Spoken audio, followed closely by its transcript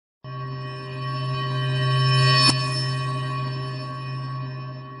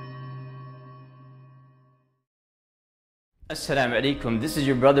As.A.W. alaikum. This is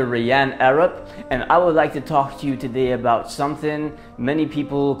your brother Rayan Arab, and I would like to talk to you today about something many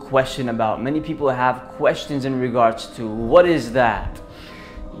people question about. Many people have questions in regards to what is that?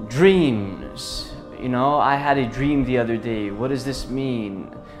 Dreams. You know, I had a dream the other day. What does this mean?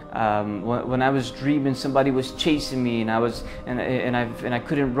 When I was dreaming, somebody was chasing me, and I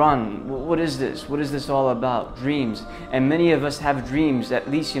couldn't run. What is this? What is this all about? Dreams. And many of us have dreams at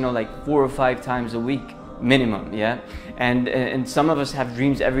least, like 4 or 5 times a week minimum, yeah? And some of us have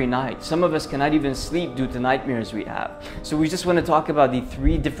dreams every night. Some of us cannot even sleep due to nightmares we have. So we just want to talk about the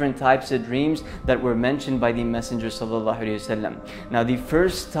 3 different types of dreams that were mentioned by the Messenger sallallahu alaihi wasallam. Now the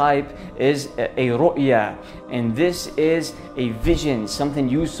first type is a ru'ya, and this is a vision, something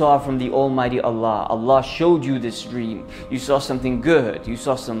you saw from the Almighty Allah. Allah showed you this dream. You saw something good, you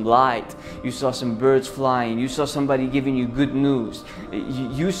saw some light, you saw some birds flying, you saw somebody giving you good news.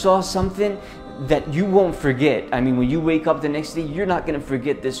 You saw something that you won't forget. I mean, when you wake up the next day, you're not going to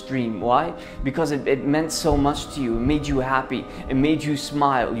forget this dream. Why? Because it meant so much to you. It made you happy. It made you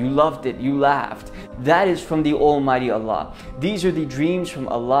smile. You loved it. You laughed. That is from the Almighty Allah. These are the dreams from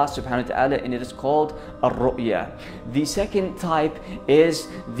Allah subhanahu wa ta'ala, and it is called ar-ru'ya. The second type is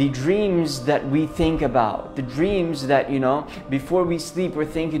the dreams that we think about. The dreams that, before we sleep, we're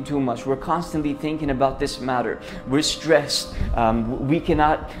thinking too much. We're constantly thinking about this matter. We're stressed. We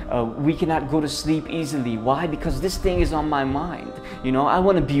cannot go to sleep easily. Why? Because this thing is on my mind. I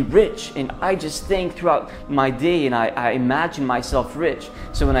want to be rich, and I just think throughout my day, and I imagine myself rich.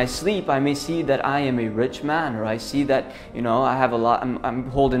 So when I sleep, I may see that I am a rich man, or I see that I have a lot, I'm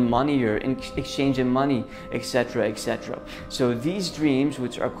holding money or exchanging money, etc., etc. So these dreams,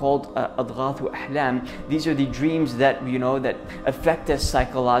 which are called adghathu ahlam, these are the dreams that that affect us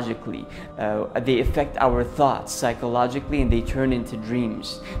psychologically. They affect our thoughts psychologically, and they turn into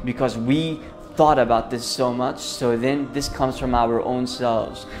dreams because we thought about this so much. So then this comes from our own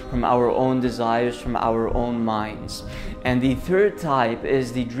selves, from our own desires, from our own minds. And the third type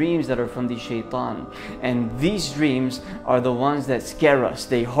is the dreams that are from the shaitan. And these dreams are the ones that scare us.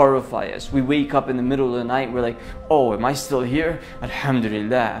 They horrify us. We wake up in the middle of the night, we're like, oh, am I still here?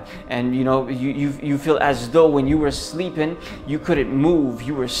 Alhamdulillah. And you feel as though when you were sleeping, you couldn't move,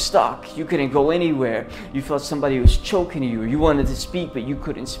 you were stuck, you couldn't go anywhere. You felt somebody was choking you, or you wanted to speak, but you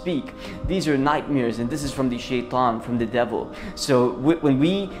couldn't speak. These are nightmares, and this is from the shaitan, from the devil. So when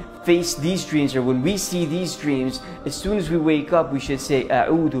we face these dreams, or when we see these dreams, as soon as we wake up, we should say,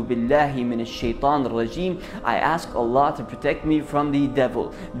 A'udhu billahi minash shaitan rajim. I ask Allah to protect me from the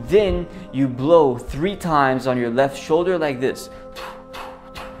devil. Then you blow 3 times on your left shoulder like this.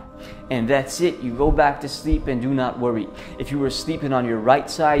 And that's it. You go back to sleep, and do not worry. If you were sleeping on your right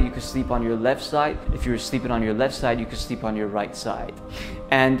side, you could sleep on your left side. If you were sleeping on your left side, you could sleep on your right side.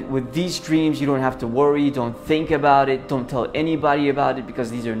 And with these dreams, you don't have to worry. Don't think about it. Don't tell anybody about it, because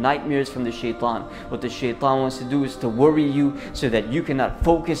these are nightmares from the shaitan. What the shaitan wants to do is to worry you so that you cannot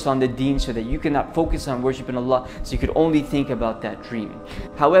focus on the deen, so that you cannot focus on worshiping Allah, so you could only think about that dream.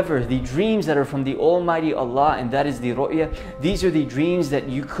 However, the dreams that are from the Almighty Allah, and that is the ru'ya, these are the dreams that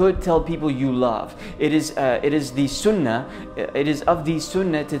you could tell people you love. It is the sunnah. It is of the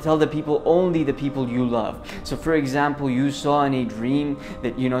sunnah to tell the people only the people you love. So for example, you saw in a dream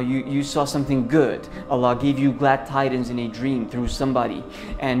that you saw something good. Allah gave you glad tidings in a dream through somebody,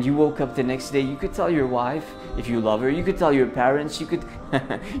 and you woke up the next day. You could tell your wife if you love her. You could tell your parents. You could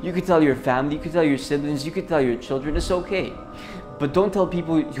you could tell your family. You could tell your siblings. You could tell your children. It's okay. But don't tell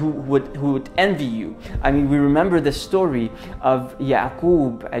people who would envy you. I mean, we remember the story of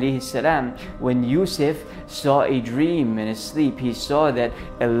Yaqub alayhi salam, when Yusuf saw a dream in his sleep. He saw that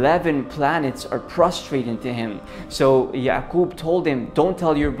 11 planets are prostrating to him. So Yaqub told him, don't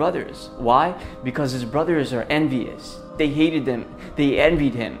tell your brothers. Why? Because his brothers are envious. They hated him. They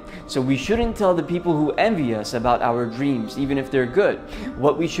envied him. So we shouldn't tell the people who envy us about our dreams, even if they're good.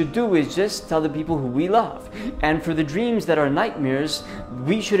 What we should do is just tell the people who we love. And for the dreams that are nightmares,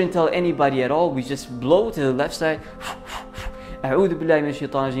 we shouldn't tell anybody at all. We just blow to the left side. A'udhu billahi minash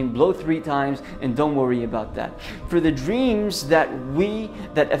shaitanir rajeem, blow 3 times, and don't worry about that. For the dreams that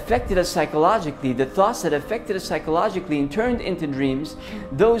affected us psychologically, the thoughts that affected us psychologically and turned into dreams,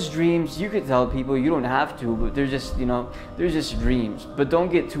 those dreams you could tell people. You don't have to, but they're just they're just dreams. But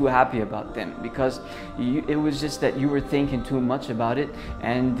don't get too happy about them, because it was just that you were thinking too much about it,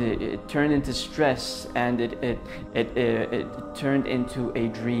 and it turned into stress, and it turned into a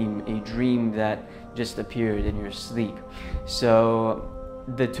dream that just appeared in your sleep. So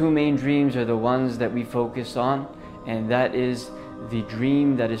the 2 main dreams are the ones that we focus on, and that is the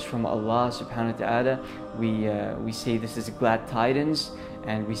dream that is from Allah subhanahu wa ta'ala, we say this is glad tidings,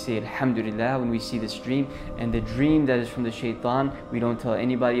 and we say Alhamdulillah when we see this dream. And the dream that is from the shaitan, we don't tell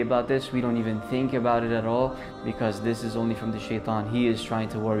anybody about this. We don't even think about it at all, because this is only from the shaitan. He is trying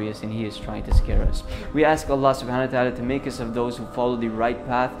to worry us and he is trying to scare us. We ask Allah subhanahu wa ta'ala to make us of those who follow the right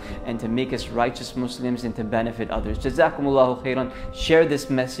path, and to make us righteous Muslims, and to benefit others. Jazakumullahu khairan. Share this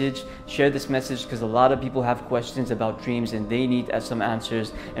message because a lot of people have questions about dreams and they need some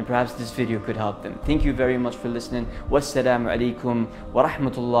answers, and perhaps this video could help them. Thank you very much for listening. Wassalamu alaikum wa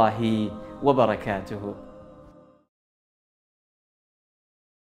rahmatullahi wa barakatuhu.